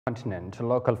Continent,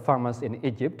 local farmers in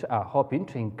Egypt are hoping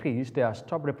to increase their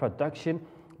strawberry production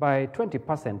by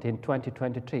 20% in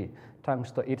 2023, thanks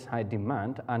to its high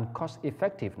demand and cost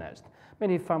effectiveness.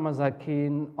 Many farmers are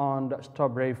keen on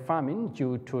strawberry farming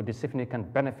due to the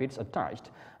significant benefits attached,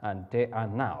 and they are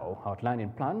now outlining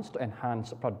plans to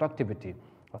enhance productivity.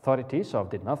 Authorities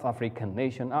of the North African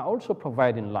nation are also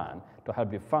providing land to help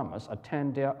the farmers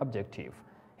attain their objective.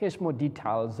 Here's more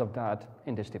details of that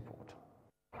in this report.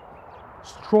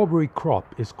 Strawberry crop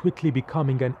is quickly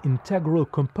becoming an integral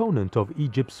component of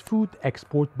Egypt's food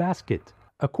export basket.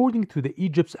 According to the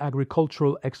Egypt's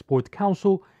Agricultural Export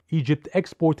Council, Egypt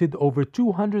exported over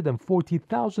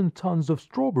 240,000 tons of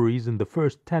strawberries in the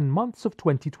first 10 months of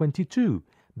 2022.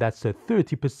 That's a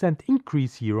 30%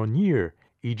 increase year on year.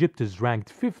 Egypt is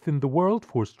ranked 5th in the world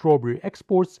for strawberry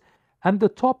exports and the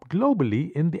top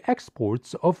globally in the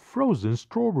exports of frozen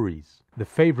strawberries. The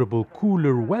favorable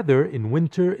cooler weather in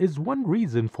winter is one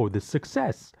reason for this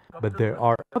success, but there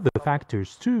are other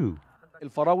factors too.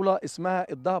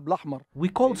 We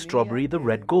call strawberry the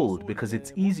red gold because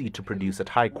it's easy to produce at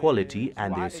high quality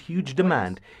and there's huge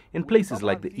demand in places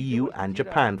like the EU and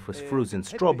Japan for frozen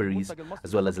strawberries,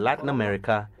 as well as Latin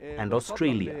America and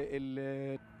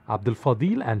Australia. Abdul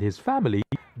Fadil and his family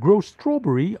grow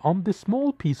strawberry on the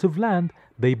small piece of land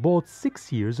they bought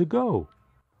 6 years ago.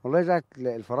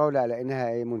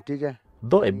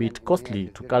 Though a bit costly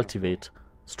to cultivate,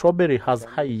 strawberry has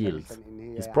high yields,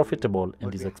 is profitable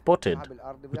and is exported,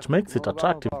 which makes it an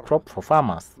attractive crop for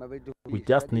farmers. We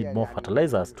just need more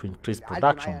fertilizers to increase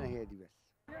production.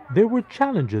 There were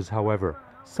challenges, however.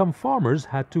 Some farmers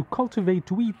had to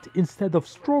cultivate wheat instead of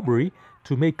strawberry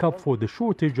to make up for the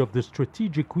shortage of the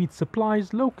strategic wheat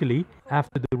supplies locally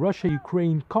after the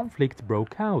Russia-Ukraine conflict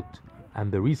broke out.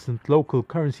 And the recent local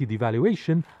currency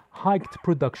devaluation hiked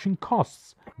production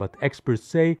costs, but experts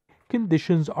say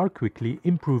conditions are quickly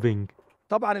improving.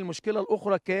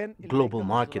 Global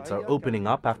markets are opening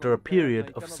up after a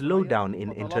period of slowdown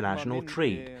in international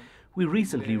trade. We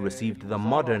recently received the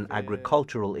modern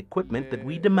agricultural equipment that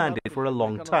we demanded for a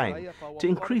long time to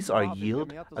increase our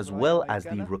yield as well as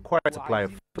the required supply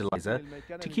of fertilizer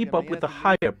to keep up with the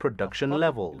higher production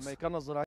levels.